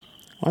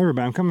Well,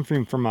 everybody, I'm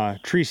coming from a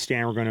tree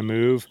stand we're going to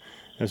move.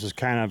 This is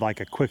kind of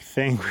like a quick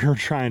thing we were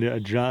trying to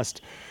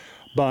adjust,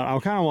 but I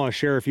kind of want to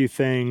share a few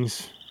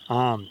things,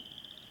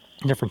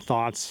 different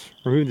thoughts.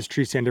 We're moving this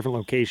tree stand, different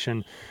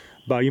location,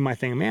 but you might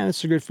think, man, this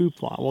is a good food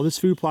plot. Well, this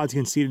food plot is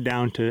conceded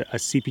down to a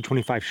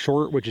CP25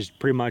 short, which is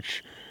pretty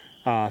much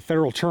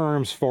federal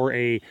terms for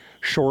a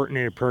short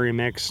native prairie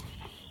mix.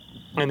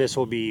 And this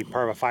will be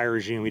part of a fire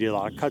regime. We did a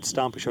lot of cut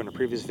stump, we showed in a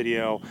previous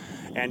video.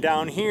 And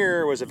down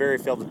here was a very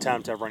failed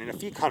attempt of running a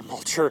pecan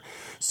mulcher.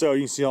 So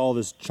you can see all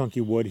this chunky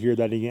wood here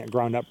that didn't get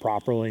ground up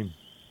properly.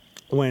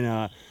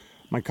 When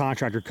my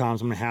contractor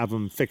comes, I'm gonna have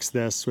him fix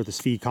this with his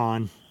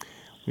pecan.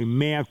 We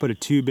may have put a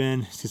tube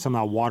in, see some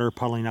of that water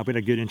puddling up. We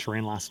had a good inch of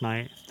rain last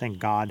night, thank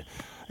God.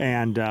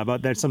 And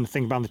but that's something to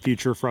think about in the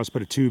future for us to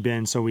put a tube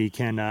in so we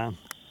can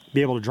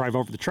be able to drive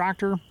over the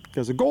tractor.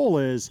 Because the goal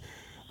is,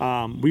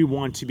 we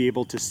want to be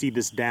able to seed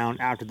this down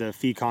after the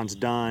pecan's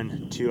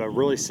done to a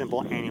really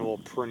simple annual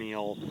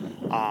perennial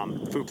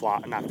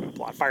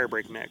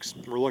firebreak mix.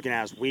 We're looking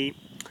at as wheat,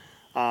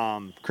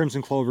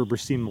 crimson clover,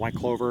 Brisine white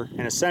clover,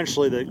 and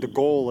essentially the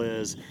goal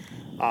is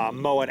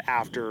mow it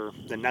after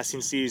the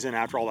nesting season,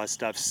 after all that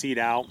stuff, seed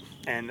out,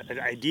 and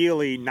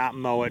ideally not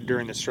mow it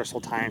during the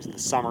stressful times of the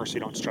summer so you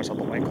don't stress out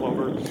the white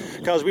clover,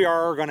 because we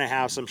are going to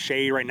have some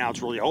shade. Right now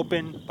it's really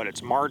open, but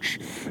it's March,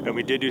 and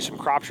we did do some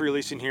crops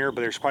releasing here,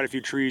 but there's quite a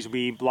few trees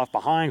we left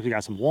behind. We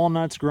got some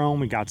walnuts grown,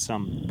 we got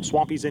some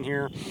swampies in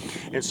here,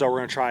 and so we're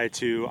going to try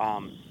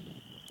to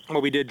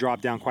well, we did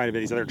drop down quite a bit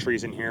of these other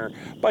trees in here,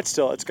 but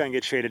still it's going to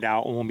get shaded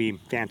out and will be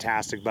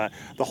fantastic. But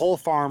the whole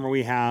farm where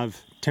we have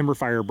timber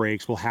fire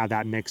breaks will have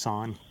that mix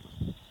on.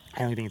 I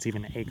don't think it's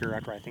even an acre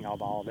after I think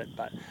of all of it.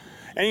 But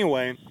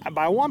anyway,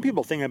 I want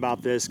people to think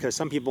about this, because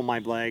some people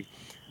might be like,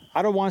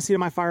 I don't want to see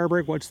my fire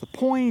break. What's the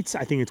point?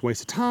 I think it's a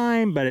waste of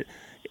time. But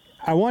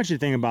I want you to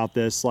think about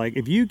this. Like,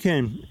 if you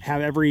can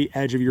have every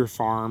edge of your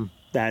farm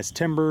that's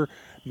timber,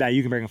 that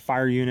you can bring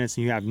fire units,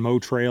 and you have mow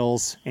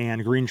trails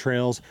and green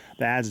trails,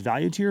 that adds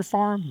value to your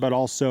farm, but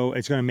also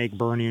it's going to make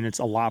burn units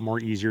a lot more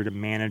easier to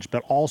manage.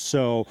 But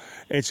also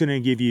it's going to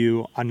give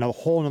you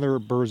another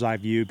bird's eye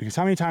view, because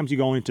how many times you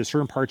go into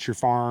certain parts of your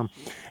farm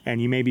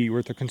and you may be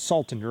with a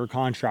consultant or a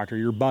contractor,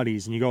 your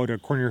buddies, and you go to a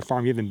corner of your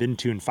farm you haven't been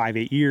to in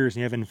 5-8 years,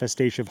 and you have an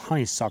infestation of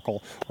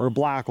honeysuckle or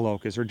black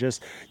locust, or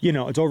just, you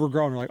know, it's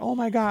overgrown. You're like, oh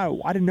my God,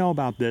 I didn't know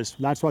about this.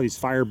 That's why these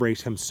fire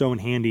breaks come so in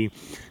handy,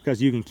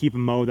 because you can keep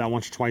them mowed that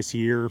once or twice a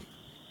year.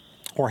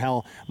 Or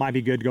hell, might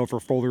be good to go for a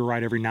foliar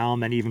ride every now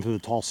and then, even for the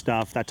tall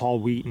stuff, that tall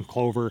wheat and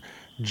clover,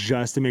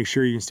 just to make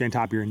sure you can stay on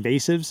top of your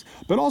invasives.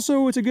 But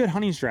also it's a good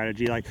hunting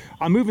strategy. Like,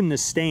 I'm moving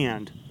this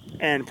stand,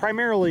 and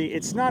primarily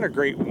it's not a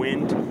great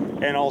wind,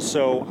 and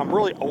also I'm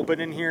really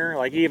open in here.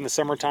 Like, even the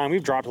summertime,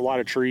 we've dropped a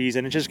lot of trees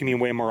and it's just gonna be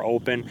way more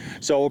open.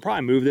 So we'll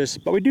probably move this,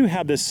 but we do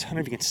have this, I don't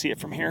know if you can see it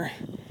from here,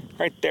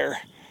 right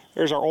there.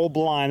 There's our old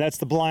blind. That's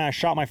the blind I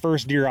shot my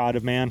first deer out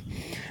of, man.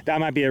 That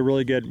might be a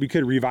really good, we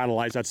could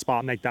revitalize that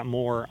spot, make that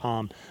more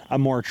a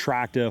more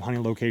attractive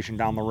hunting location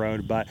down the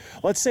road. But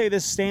let's say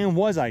this stand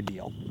was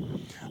ideal.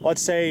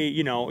 Let's say,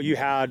 you know,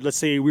 let's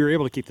say we were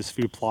able to keep this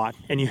food plot,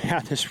 and you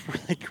have this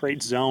really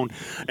great zone,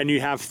 and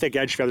you have thick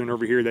edge feathering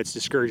over here that's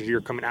discouraging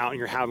deer coming out, and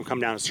you're having them come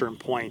down a certain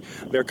point.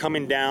 They're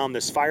coming down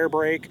this fire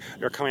break,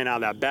 they're coming out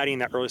of that bedding,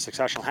 that early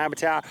successional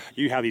habitat.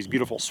 You have these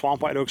beautiful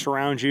swamp white oaks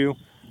around you,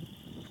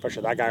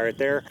 especially that guy right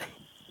there.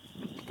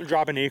 They're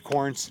dropping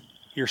acorns.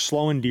 You're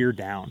slowing deer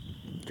down.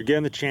 You're giving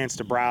them the chance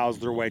to browse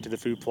their way to the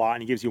food plot,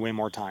 and it gives you way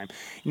more time.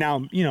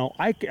 Now, you know,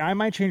 I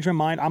might change my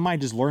mind. I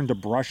might just learn to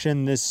brush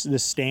in this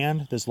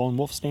stand, this lone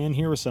wolf stand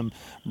here, with some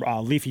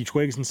leafy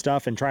twigs and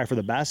stuff, and try for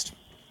the best.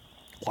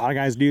 A lot of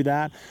guys do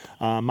that.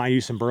 Might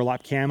use some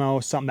burlap camo,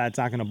 something that's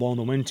not going to blow in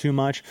the wind too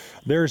much.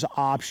 There's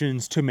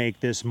options to make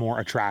this more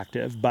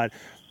attractive. But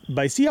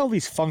see all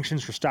these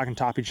functions for stacking on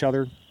top of each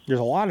other? There's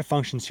a lot of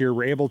functions here.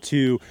 We're able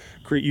to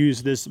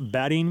use this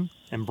bedding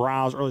and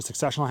browse early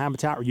successional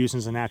habitat. We're using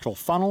as a natural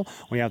funnel.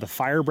 We have the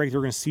fire break that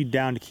we're going to seed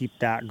down to keep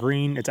that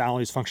green. It's all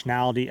this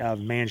functionality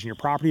of managing your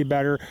property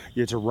better.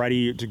 It's a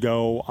ready to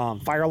go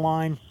fire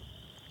line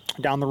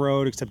down the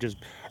road, except just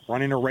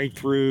running a rake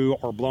through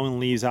or blowing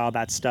leaves out,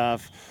 that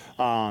stuff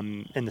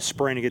in the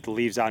spring to get the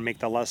leaves out and make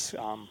that less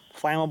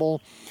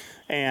flammable.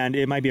 And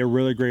it might be a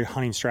really great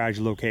hunting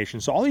strategy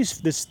location. So all these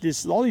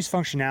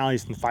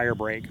functionalities in the fire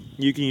break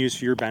you can use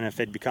for your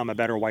benefit, become a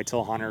better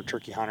whitetail hunter,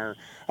 turkey hunter.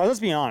 Let's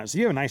be honest, if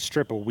you have a nice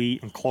strip of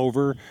wheat and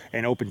clover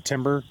and open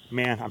timber,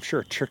 man, I'm sure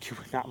a turkey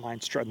would not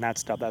mind strutting that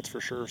stuff, that's for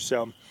sure.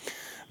 So,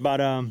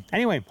 but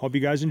anyway, hope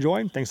you guys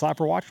enjoyed. Thanks a lot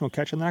for watching. We'll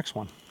catch you in the next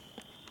one.